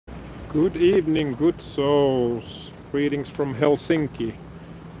Good evening, good souls. Greetings from Helsinki.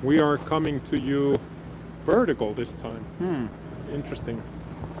 We are coming to you vertical this time. Interesting.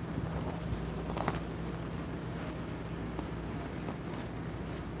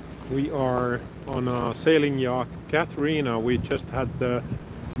 We are on a sailing yacht, Kathrina. We just had the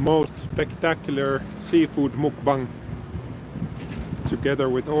most spectacular seafood mukbang together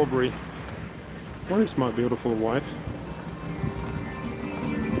with Aubrey. Where is my beautiful wife?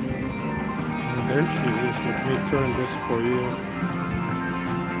 There she is. Let me turn this for you.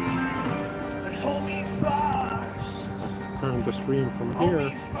 Turn the stream from here.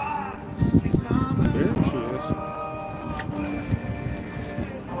 There she is.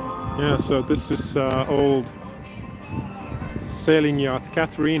 Yeah, so this is old sailing yacht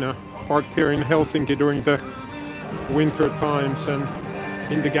Kathrina, parked here in Helsinki during the winter times, and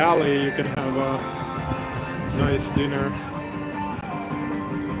in the galley you can have a nice dinner.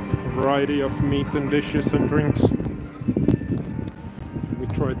 Variety of meat and dishes and drinks. We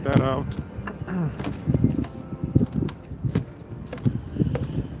tried that out.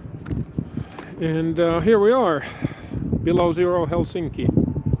 And here we are, below zero Helsinki.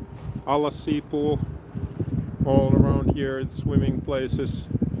 Alla sea pool all around here, swimming places.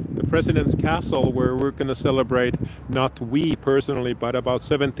 The President's Castle, where we're going to celebrate, not we personally, but about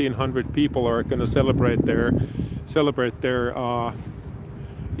 1,700 people are going to celebrate their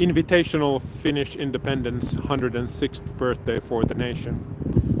invitational Finnish independence 106th birthday for the nation.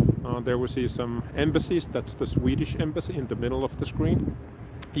 There we see some embassies. That's the Swedish embassy in the middle of the screen.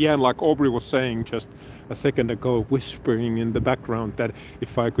 Yeah, and like Aubrey was saying just a second ago, whispering in the background that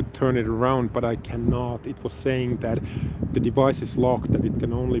if I could turn it around, but I cannot. It was saying that the device is locked, that it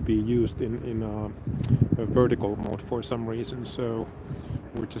can only be used in a vertical mode for some reason. So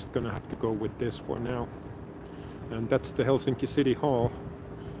we're just gonna have to go with this for now. And that's the Helsinki City Hall.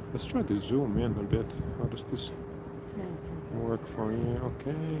 Let's try to zoom in a bit. How does this work for you?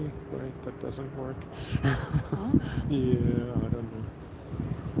 Okay, great, that doesn't work. Huh? Yeah, I don't know.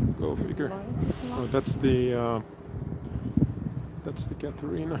 Go figure. Oh, that's the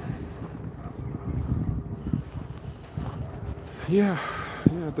Kathrina. Yeah,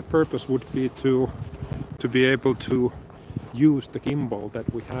 the purpose would be to be able to use the gimbal that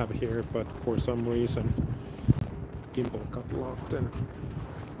we have here, but for some reason the gimbal got locked, and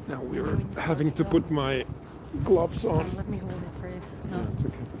now we're having to put my gloves on. Let me hold it for you. No. Yeah, it's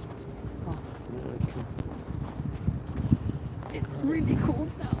okay. Oh. Yeah, okay. It's really cold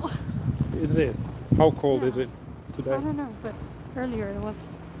now. Is it? How cold is it today? I don't know, but earlier it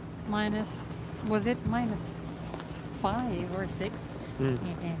was was it -5 or 6? And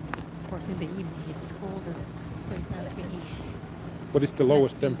of course in the evening it's colder, so it might be. What is the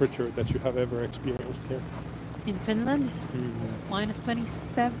lowest temperature that you have ever experienced here? In Finland?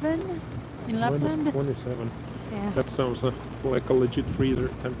 -27 in Lapland. -27. Yeah. That sounds like a legit freezer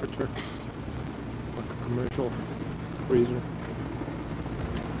temperature. Like a commercial freezer.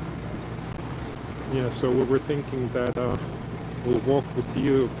 Yeah, so we were thinking that we'll walk with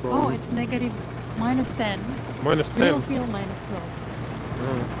you from... Oh, it's -10. -10? We'll feel -12.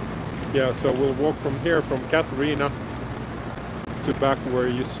 Oh. Yeah, so we'll walk from here, from Kathrina, to back where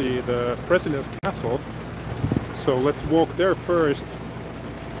you see the President's Castle. So let's walk there first,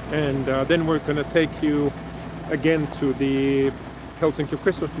 and then we're gonna take you again to the Helsinki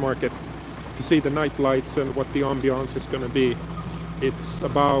Christmas market to see the night lights and what the ambiance is gonna be. It's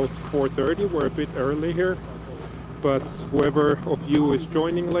about 4:30. We're a bit early here, but whoever of you is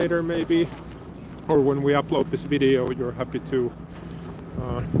joining later maybe, or when we upload this video, you're happy to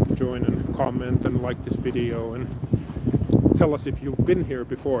join and comment and like this video and tell us if you've been here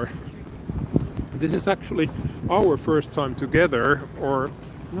before. This is actually our first time together, or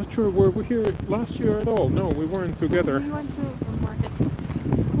I'm not sure, were we here last year at all? No, we weren't together. We went to the market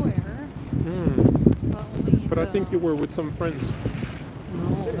square. But I think you were with some friends.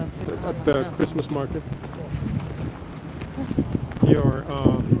 No, that's at the Christmas market. Your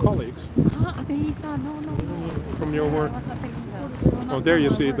colleagues. No. From your work. Oh, there you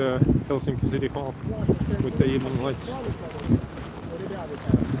see the Helsinki City Hall with the evening lights.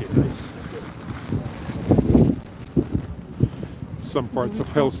 Okay, nice. Some parts of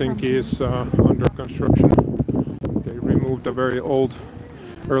Helsinki is under construction. They removed a very old,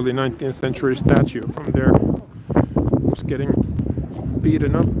 early 19th century statue from there. It was getting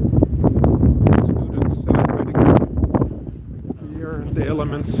beaten up. Students celebrating here, the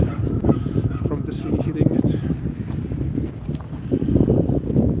elements from the sea hitting it.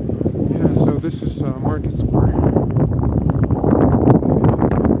 Yeah, so this is Market Square.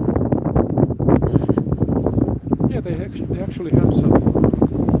 Yeah, they actually have some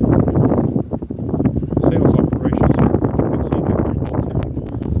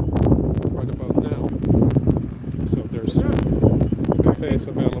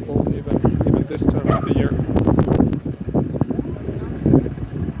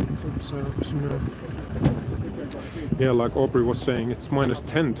Yeah, like Aubrey was saying, it's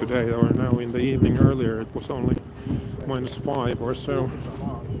 -10 today, or now in the evening. Earlier it was only -5 or so.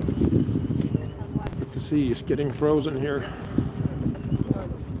 But the sea is getting frozen here.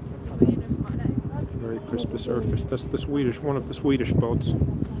 Very crispy surface. That's the one of the Swedish boats.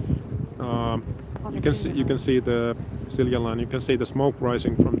 You can see the Siljalan. You can see the smoke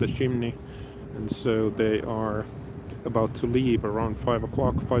rising from the chimney, and so they are about to leave around 5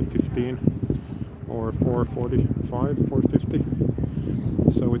 o'clock, 5:15, or 4:45, 4:50.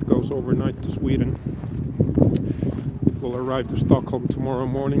 So it goes overnight to Sweden. It will arrive to Stockholm tomorrow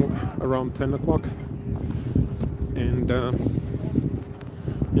morning around 10 o'clock. And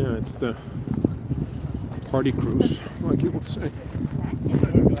yeah, it's the party cruise, like you would say.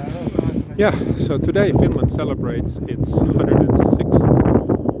 Yeah, so today Finland celebrates its 106th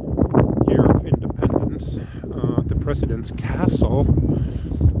year of independence. The president's castle,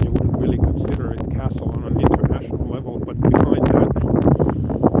 you wouldn't really consider it castle on an international level, but behind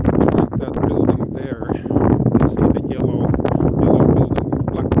that building there, you see the yellow building,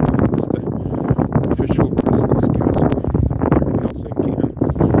 black roof. It's the official president's castle here in Helsinki,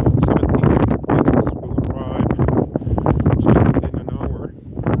 and 17 guests will arrive just within an hour.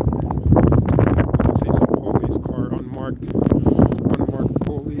 You can see some police car, unmarked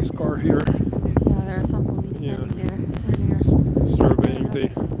police car here. Yeah, there are some police standing there earlier. Surveying the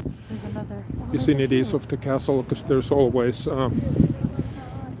There's another vicinities of the castle, because there's always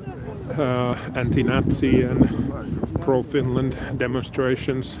anti-Nazi and pro-Finland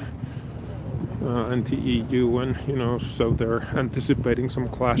demonstrations, anti-EU, and so they're anticipating some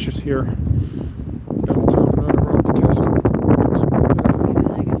clashes here downtown, not around the castle.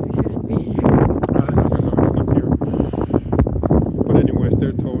 I guess we shouldn't be here. No, it's not here. But anyways,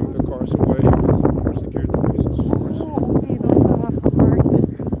 they're towing the cars away for security reasons, of course. Oh, okay, those who have parked.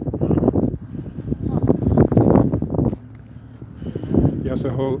 Yeah, so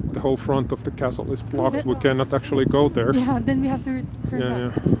the whole front of the castle is blocked. We cannot actually go there. Yeah, then we have to turn back.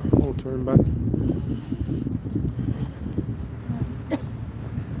 Yeah, we'll turn back.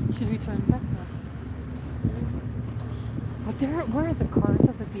 Should we turn back now? But where are the cars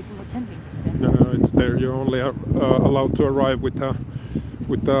of the people attending to them? No, it's there. You're only allowed to arrive with a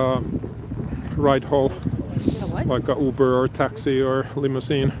ride haul, The what? like a Uber or taxi or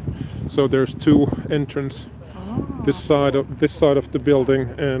limousine. So there's two entrances. Oh. This side of the building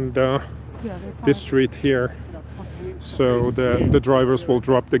and Yeah, this street here. So the drivers will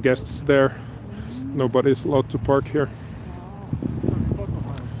drop the guests there. Nobody's allowed to park here.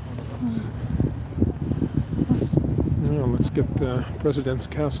 Yeah, let's get the president's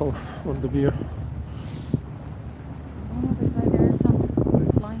castle on the view. Oh, there are some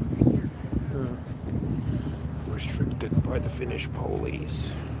lines here. Restricted by the Finnish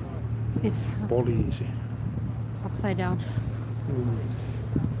police. It's Poliisi. upside down.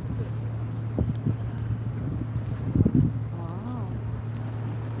 Wow.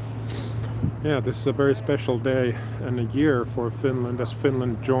 Yeah, this is a very special day and a year for Finland, as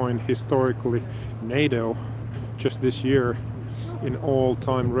Finland joined historically NATO just this year in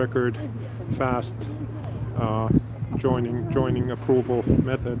all-time record fast joining approval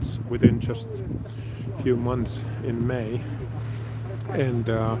methods within just a few months in May. And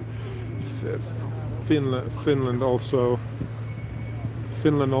Finland also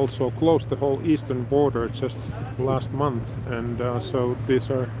closed the whole eastern border just last month, and so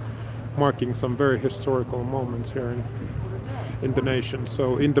these are marking some very historical moments here in the nation.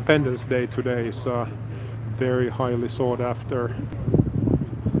 So Independence Day today is very highly sought after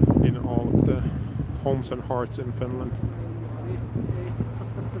in all of the homes and hearts in Finland.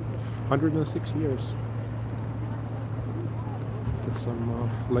 106 years. That's some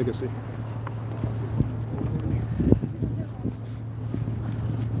legacy.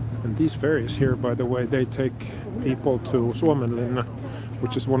 And these ferries here, by the way, they take people to Suomenlinna,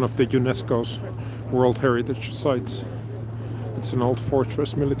 which is one of the UNESCO's World Heritage Sites. It's an old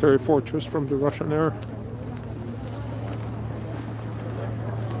fortress, military fortress from the Russian era.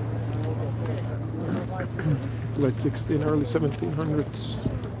 Late 16, early 1700s.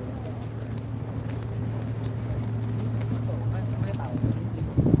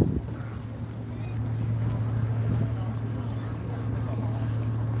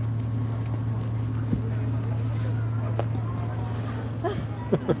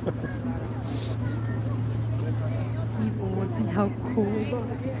 People would see how cool.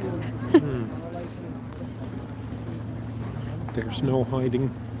 There's no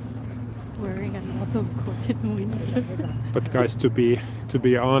hiding. Wearing a lot of cotton winter. But guys, to be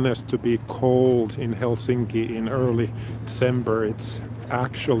honest, to be cold in Helsinki in early December, it's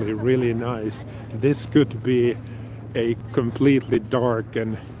actually really nice. This could be a completely dark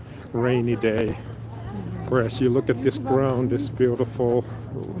and rainy day. Whereas you look at this ground, it's beautiful,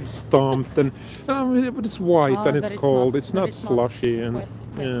 stomped, and but it's white and it's cold. It's not slushy, and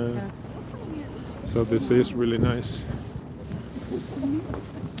yeah. So this is really nice.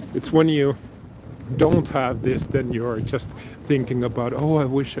 It's when you don't have this, then you're just thinking about, oh, I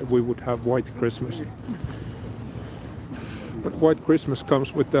wish we would have white Christmas. But white Christmas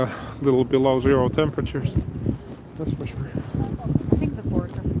comes with a little below zero temperatures. That's for sure. I think the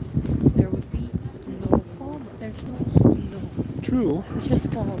forecast is there would be snowfall, but there's no snow. True. It's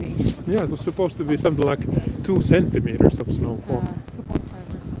just cloudy. Yeah, it was supposed to be something like 2 centimeters of snowfall.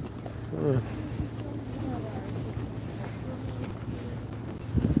 2.5.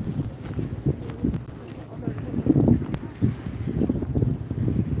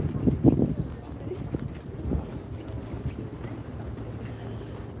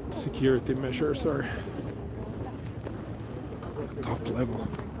 Security measures are top level.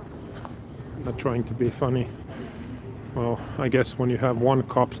 Not trying to be funny. Well, I guess when you have one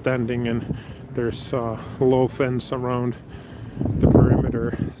cop standing and there's a low fence around the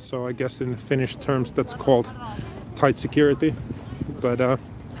perimeter, so I guess in Finnish terms that's called tight security. But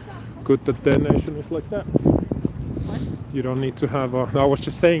good that the nation is like that. You don't need to have a... I was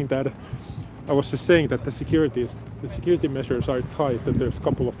just saying that the security measures are tight, and there's a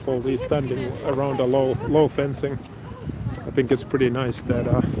couple of police standing around a low fencing. I think it's pretty nice that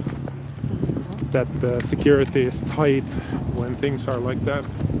that the security is tight when things are like that.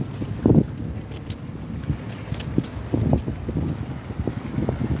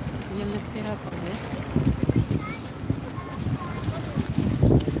 You lift it up a bit.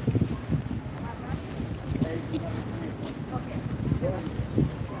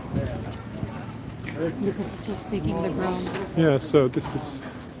 Because it's just taking the ground. Yeah, so this is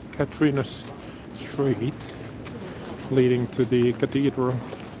Kathrina's street leading to the cathedral.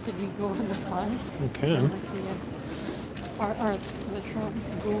 Did we go on the side? You can. Are the trams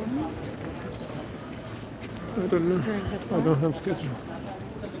going? I don't know. I don't have schedule.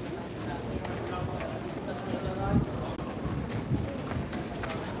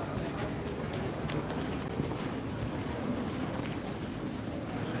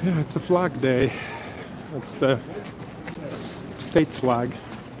 Yeah, it's a flag day. It's the state's flag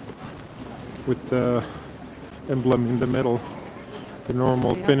with the emblem in the middle. The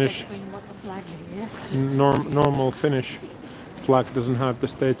normal Finnish normal Finnish flag doesn't have the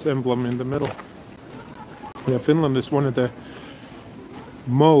state's emblem in the middle. Yeah, Finland is one of the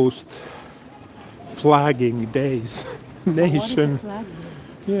most flagging days nation.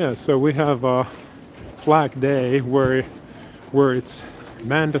 Yeah, so we have a flag day where it's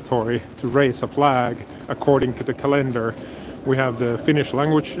mandatory to raise a flag according to the calendar. We have the Finnish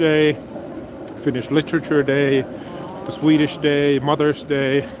Language Day, Finnish Literature Day, the Swedish Day, Mother's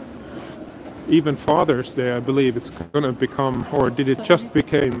Day, even Father's Day. I believe it's gonna become, or did it just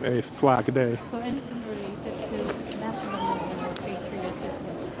became a flag day? So anything related to nationalism or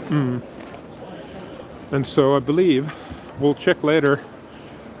patriotism? And so I believe, we'll check later,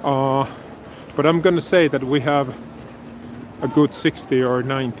 but I'm gonna say that we have a good 60 or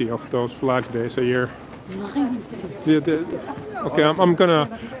 90 of those flag days a year. 90? Okay, I'm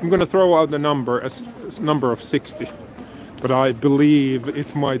gonna throw out the number as number of 60, but I believe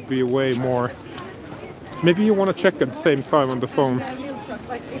it might be way more. Maybe you want to check at the same time on the phone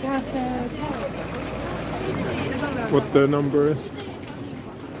what the number is.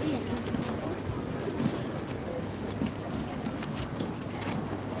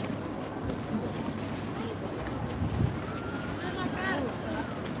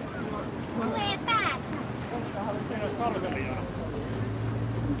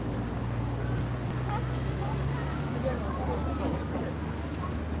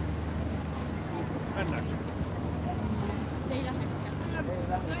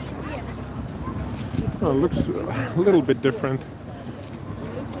 Oh, it looks a little bit different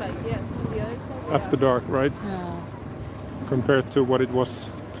after dark, right? Yeah. Compared to what it was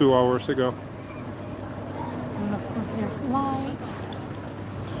 2 hours ago. And of course there's light.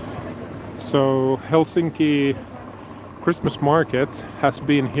 So Helsinki Christmas market has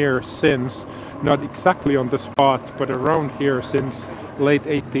been here since, not exactly on the spot, but around here since late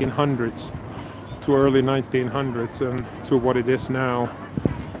 1800s to early 1900s, and to what it is now.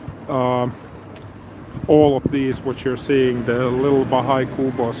 All of these, what you're seeing, the little Bahai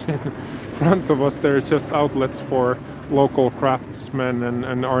Kubos in front of us, they're just outlets for local craftsmen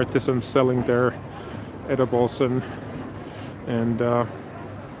and artisans selling their edibles and There's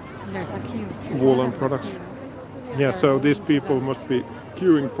a queue. woolen products. Yeah, so these people must be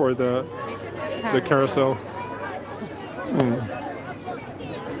queuing for the carousel. Mm.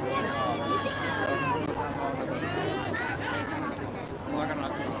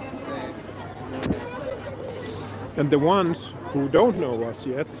 And the ones who don't know us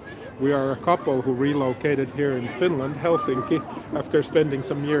yet, we are a couple who relocated here in Finland, Helsinki, after spending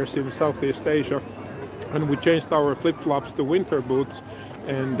some years in Southeast Asia. And we changed our flip-flops to winter boots,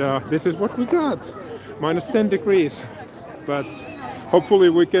 and this is what we got. Minus 10 degrees. But hopefully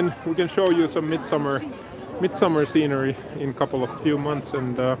we can show you some midsummer scenery in a few months,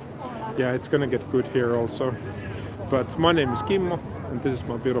 and yeah, it's gonna get good here also. But my name is Kimmo, and this is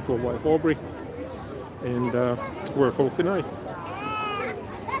my beautiful wife Aubrey, and we're full Finnish.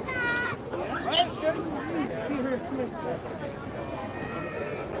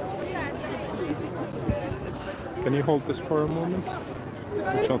 Can you hold this for a moment?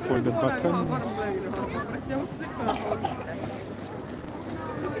 Watch out for the buttons.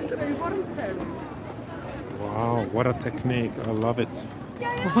 Wow, what a technique. I love it.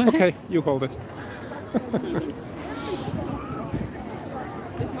 Okay, you hold it.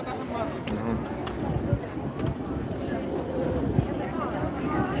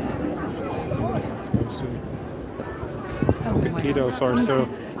 Let's go see. The kiddos are so...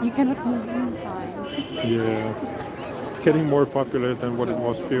 You cannot move inside. Yeah. It's getting more popular than what it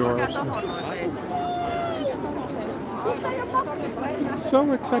was a few hours ago.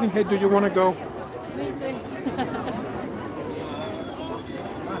 So exciting. Hey, do you want to go?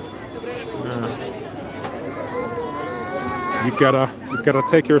 You gotta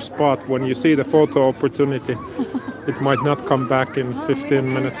take your spot when you see the photo opportunity. It might not come back in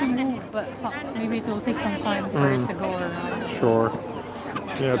 15 minutes. But maybe it will take some time for it to go around. Sure.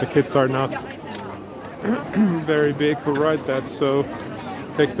 Yeah, the kids are not very big who ride that, so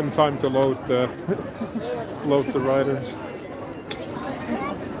it takes them time to load the riders.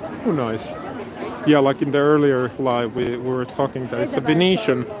 Oh, nice. Yeah, like in the earlier live, we were talking that it's a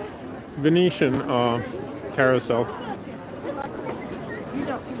Venetian carousel.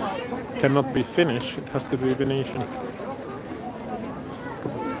 Cannot be Finnish; it has to be Venetian.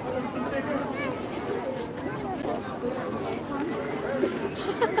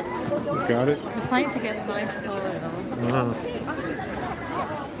 Got it. We're trying to get a nice photo.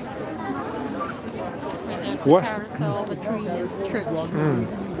 There's the carousel, the tree, and the church.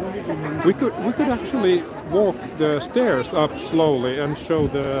 We could actually walk the stairs up slowly and show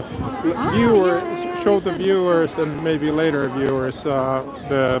the viewers and maybe later viewers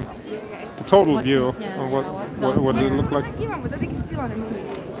the total view of what does it look like. There's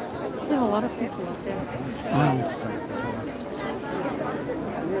a lot of people up there.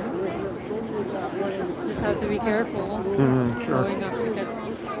 Just have to be careful going up because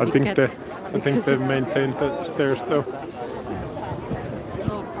I think they've maintained the stairs though.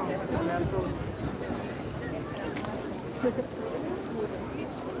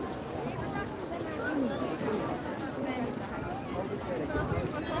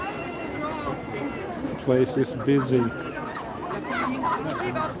 The place is busy.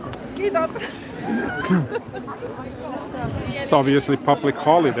 It's obviously public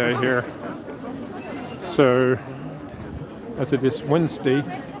holiday here. So, as it is Wednesday,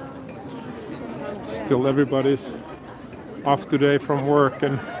 still everybody's off today from work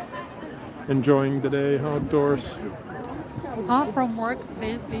and enjoying the day outdoors. From work?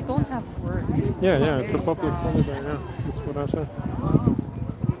 They don't have work. Yeah, it's a public holiday, yeah. That's what I said.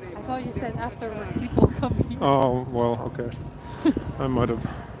 I thought you said after work people come here. Oh, well, okay. I might have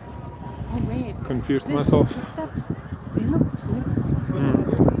confused myself. The steps, they look slippery.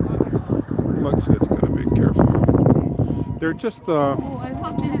 Like I said, you gotta be careful. They're just I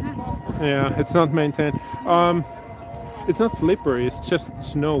thought this is... yeah, it's not maintained. It's not slippery, it's just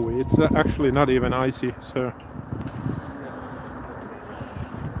snowy. It's actually not even icy, so.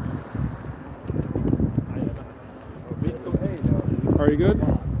 Are you good?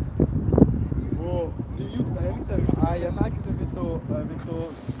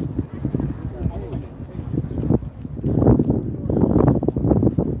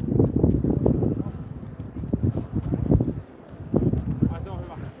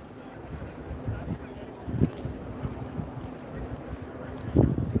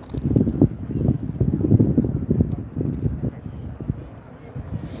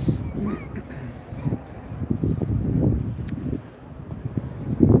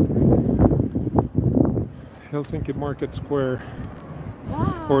 Helsinki Market Square.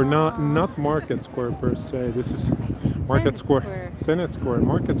 Wow. Or not Market Square per se. This is Market Square. Senate Square.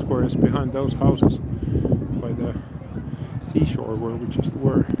 Market Square is behind those houses by the seashore where we just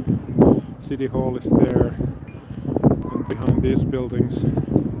were. City Hall is there. behind these buildings.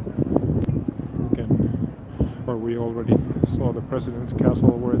 Where we already saw the President's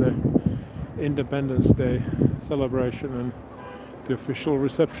Castle, where the Independence Day celebration and the official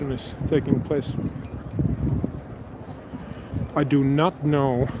reception is taking place. I do not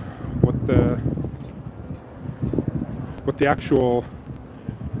know what the actual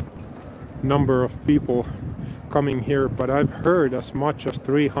number of people coming here, but I've heard as much as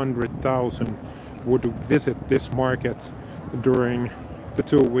 300,000 would visit this market during the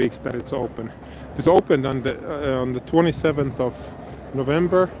 2 weeks that it's open. It's opened on the 27th of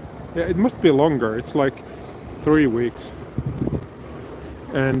November. Yeah, it must be longer. It's like 3 weeks.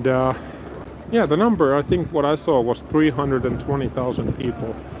 And yeah, the number, I think what I saw was 320,000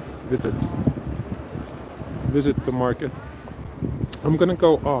 people visit the market. I'm gonna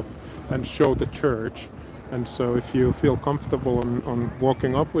go up and show the church, and so if you feel comfortable on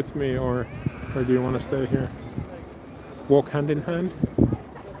walking up with me, or do you want to stay here? Walk hand in hand?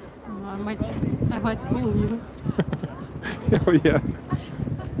 I might pull you. Oh yeah.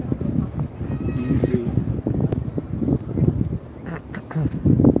 Easy.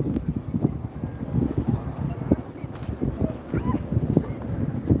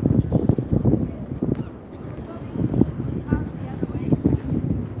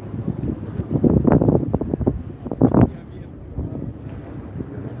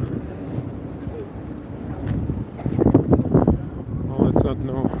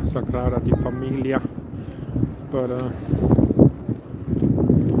 Sagrada di Familia, but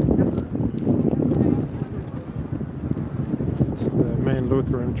it's the main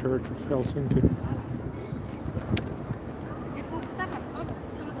Lutheran church of Helsinki.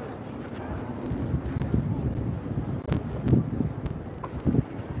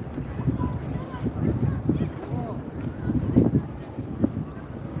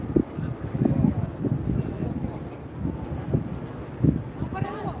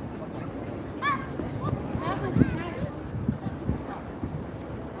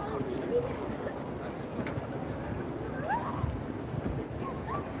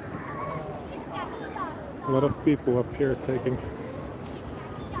 A lot of people up here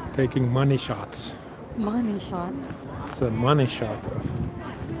taking money shots. Money shots? It's a money shot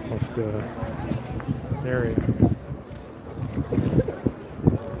of the area.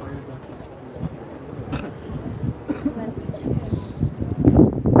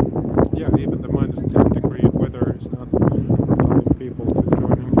 Yeah, even the -10-degree weather is not allowing people to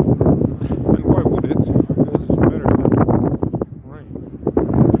join in. And why would it? This is better than rain.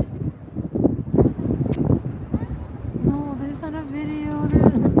 No, this is not a video.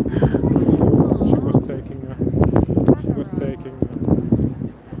 She was taking a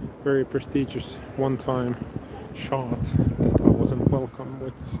very prestigious one-time shot that I wasn't welcome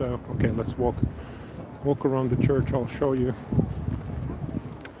with. So okay, let's walk around the church. I'll show you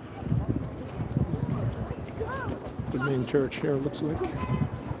the main church here looks like.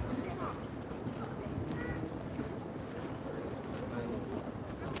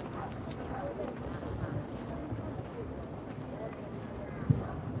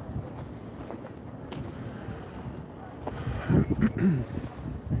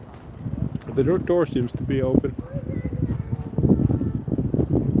 The door seems to be open.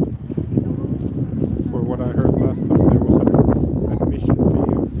 For what I heard last time, there was an admission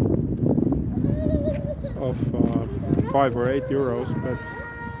fee of 5 or 8 euros, but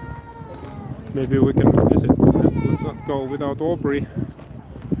maybe we can visit. Let's not go without Aubrey,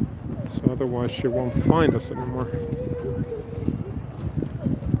 so otherwise she won't find us anymore.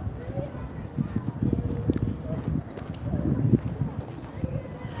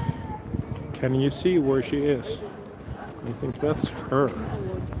 Can you see where she is? I think that's her.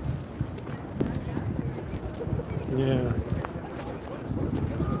 Yeah.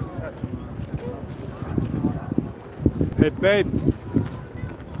 Hey babe!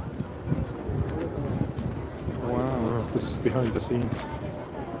 Wow, this is behind the scenes.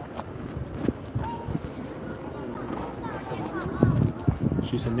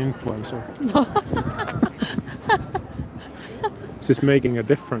 She's an influencer. She's making a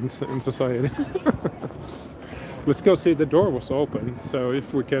difference in society. Let's go see. The door was open, so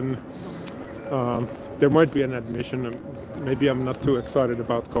if we can, there might be an admission. Maybe I'm not too excited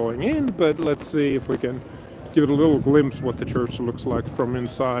about going in, but let's see if we can give it a little glimpse what the church looks like from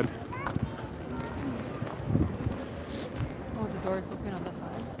inside. Oh, the door is open on the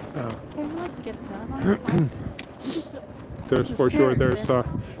side. Oh. Can we like get that on the side? There's for sure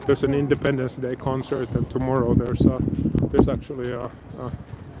there's an Independence Day concert, and tomorrow there's actually a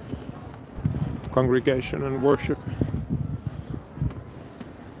congregation and worship.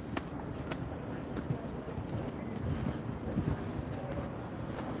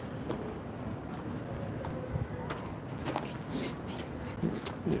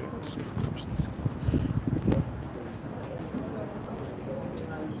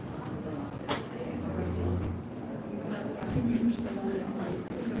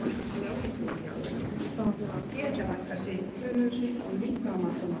 nyt on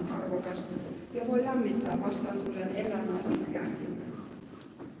mittaamattoman arvokas ja voi lämmittää vastaantulijan elämää pitkäänkin.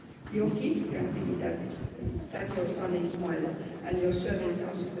 Your gift can be that your sunny smile, and your serving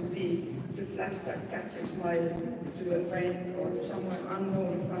task could be to flash that catchy smile to a friend or to someone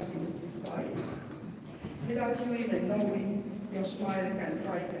unknown passing by. Without you even knowing, your smile can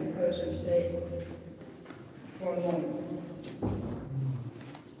brighten a person's day for long.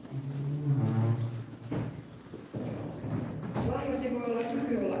 Lahjasi voi olla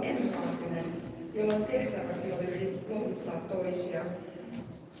kyky olla empaattinen, jolloin tehtäväsi olisi lohduttaa toisia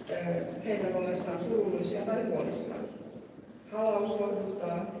heidän ollessaan surullisia tai huolissaan. Halaus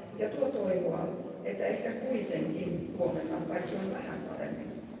lohduttaa ja tuo toivoa, että ehkä kuitenkin huomenna kaikki on vähän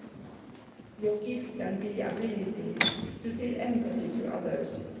paremmin. Your gift can be ability to feel empathy to others,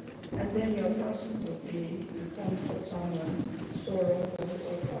 and then your task would be to comfort someone sorrowful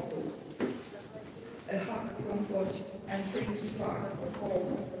or troubled. A hug, comfort, and bring spark of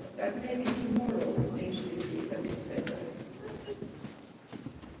hope that maybe tomorrow things will be a bit better.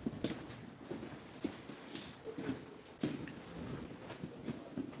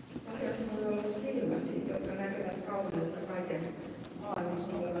 Lahjasi voi olla silmäsi, jotka näkevät kauneutta kaiken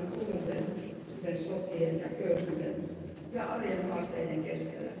maailmassa olevan tunteen, kuten sotien ja köyhyyden ja arjen haasteiden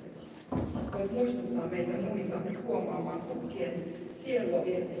keskellä. Voit muistuttaa meitä muita huomaamaan kukkien sielua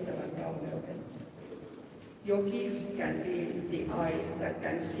virkistävän kauneuden. Your gift can be the eyes that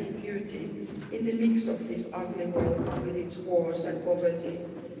can see beauty in the mix of this ugly world with its wars and poverty,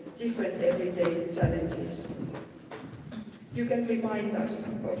 different everyday challenges. You can remind us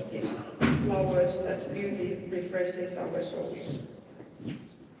of the flowers that beauty refreshes our souls.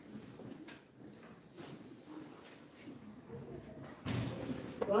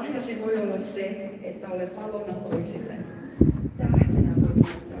 Lahjasi voi olla se, että olet valona toisille. Tähtenä voi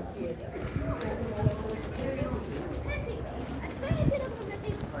näyttää tietä.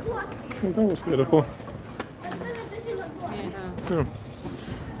 That was beautiful. Yeah.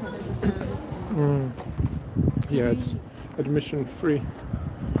 Yeah, it's admission free.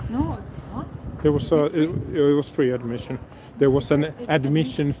 No, what? There was it was free admission. There was an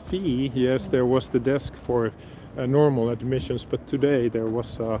admission fee. Yes, there was the desk for normal admissions, but today there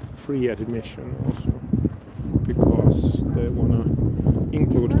was a free admission also because they want to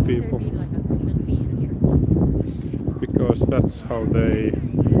include people. There be like admission fee in a church? Because that's how they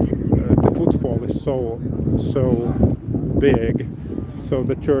the footfall is so big, so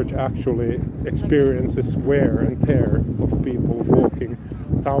the church actually experiences wear and tear of people walking,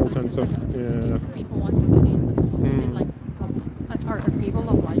 thousands of people want to get in, but is it like are people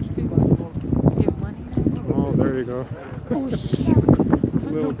obliged to give money? Oh, there you go. Oh shit!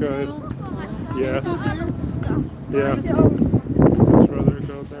 Little guys. Yeah. Yeah. Let's rather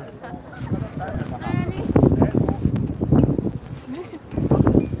go there.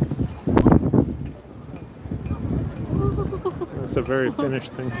 That's a very Finnish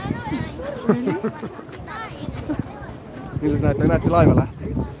thing.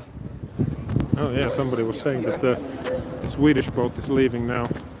 Oh yeah, somebody was saying that the Swedish boat is leaving now.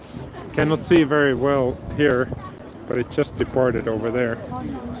 Cannot see very well here, but it just departed over there.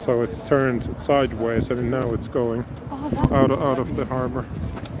 So it's turned sideways and now it's going out of the harbor.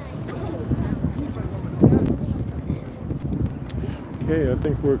 Okay, I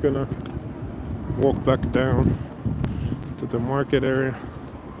think we're gonna walk back down to the market area.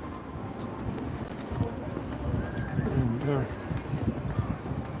 And,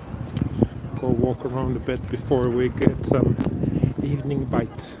 go walk around a bit before we get some evening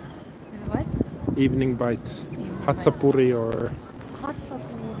bites. What? Evening bites. Hatsapuri or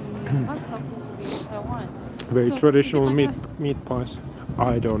Hatsapuri. Hatsapuri. I want. very So, traditional is it like meat pies.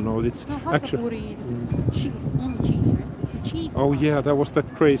 I don't know. It's No, actually. hatsapuri is cheese. Only cheese, right? It's a cheese. Oh yeah, that was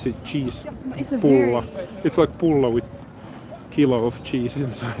that crazy cheese It's a pulla. very. It's like pulla with kilo of cheese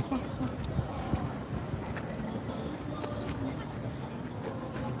inside.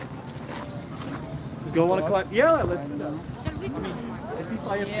 You want to climb? Yeah, let's do that. Shall we go?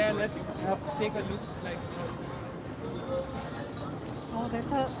 Yeah, let's take a look. Like, Oh,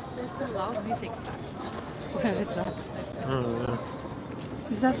 there's a loud music. Where is that? Oh,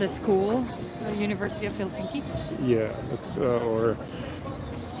 Is that the school, the University of Helsinki? yeah, it's or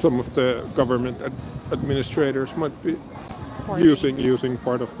some of the government administrators might be using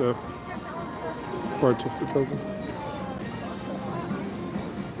parts of the building.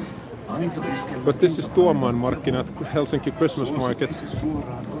 But this is Tuomaan markkinat, Helsinki Christmas market.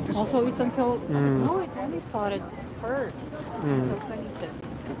 Also, it's until no, it only started first until 27.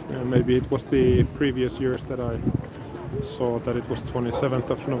 Yeah, maybe it was the previous years that I Saw that it was 27th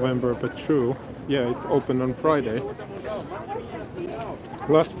of November, but true. Yeah, it opened on Friday.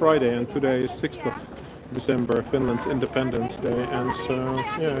 Last Friday, and today is 6th of December, Finland's Independence Day, and so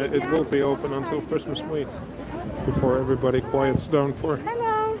yeah, it will be open until Christmas week before everybody quiets down for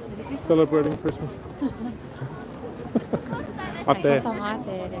celebrating Christmas. I Ate. saw some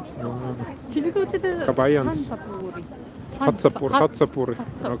ate. Should we go to the Kabayans. Hatsapuri.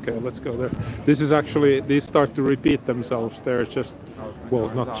 Okay, let's go there. This is actually, these start to repeat themselves. They're just, well,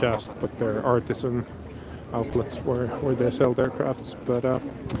 not just, but they're artisan outlets where they sell their crafts. But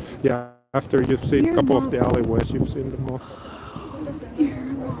yeah, after you've seen a couple of the alleyways, you've seen them all.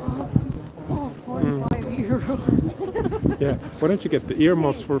 Oh, 45 euros. Yeah, why don't you get the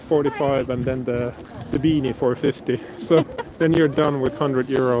earmuffs for 45 and then the beanie for 50? So then you're done with 100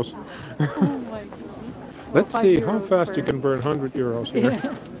 euros. Oh my god. Let's see how fast you can burn 100 euros here.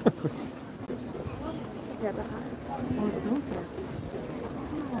 Yeah. Oh, those are...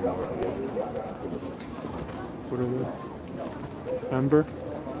 What are they? Amber?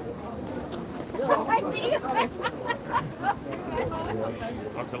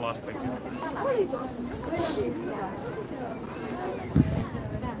 Onko se lasten?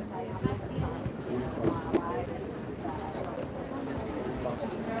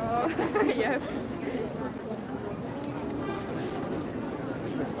 Jep.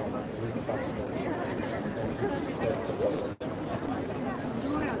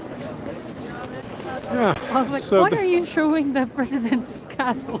 Yeah. I was like, so why are you showing the president's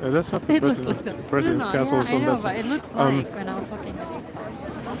castle? that's not the It looks president's, like president's castle. Yeah, So I know, that's but it looks like when I was looking at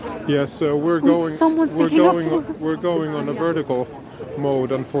it. yeah. So we're going. someone's We're taking a going. photo. We're going on a vertical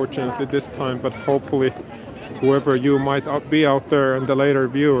mode, unfortunately this time. But hopefully, whoever you might be out there and the later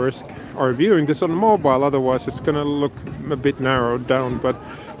viewers are viewing this on mobile. Otherwise, it's gonna look a bit narrowed down. But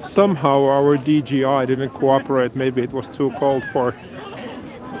somehow our DJI didn't cooperate. Maybe it was too cold for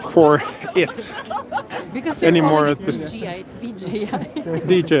it. Because Anymore you're at calling it this- DJI, it's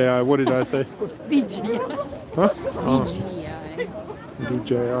DJI. DJI. What did I say? DJI. Huh? Oh, DJI.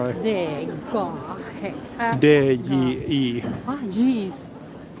 DJI. DJI. DJI. Ah, jeez.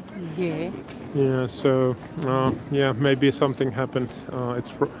 Yeah. Yeah, so yeah, maybe something happened.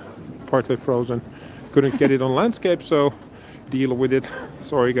 It's partly frozen. Couldn't get it on landscape, so deal with it.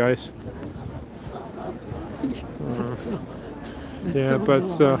 Sorry, guys. Yeah, but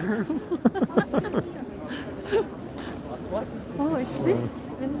Oh, it's this.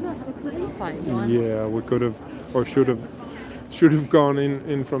 This is not the inside one. yeah, we could have or should have gone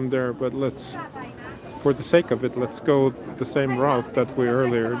in from there. But let's, for the sake of it, let's go the same route that we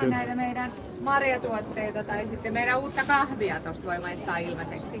earlier did. Näitä meidän marjatuotteita tai sitten meidän uutta kahvia tosta voi maistaa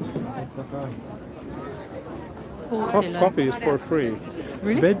ilmaiseksi. Coffee is for free.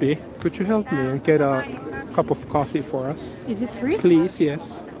 Really? Baby, could you help me and get a cup of coffee for us? Is it free? Please,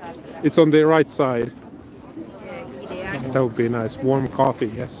 yes. It's on the right side. That would be nice. Warm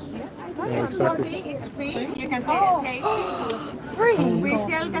coffee, yes. Yeah, exactly. Coffee, it's free. You can taste it. Free. We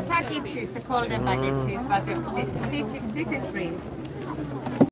sell the packages, the golden packages, but this is free.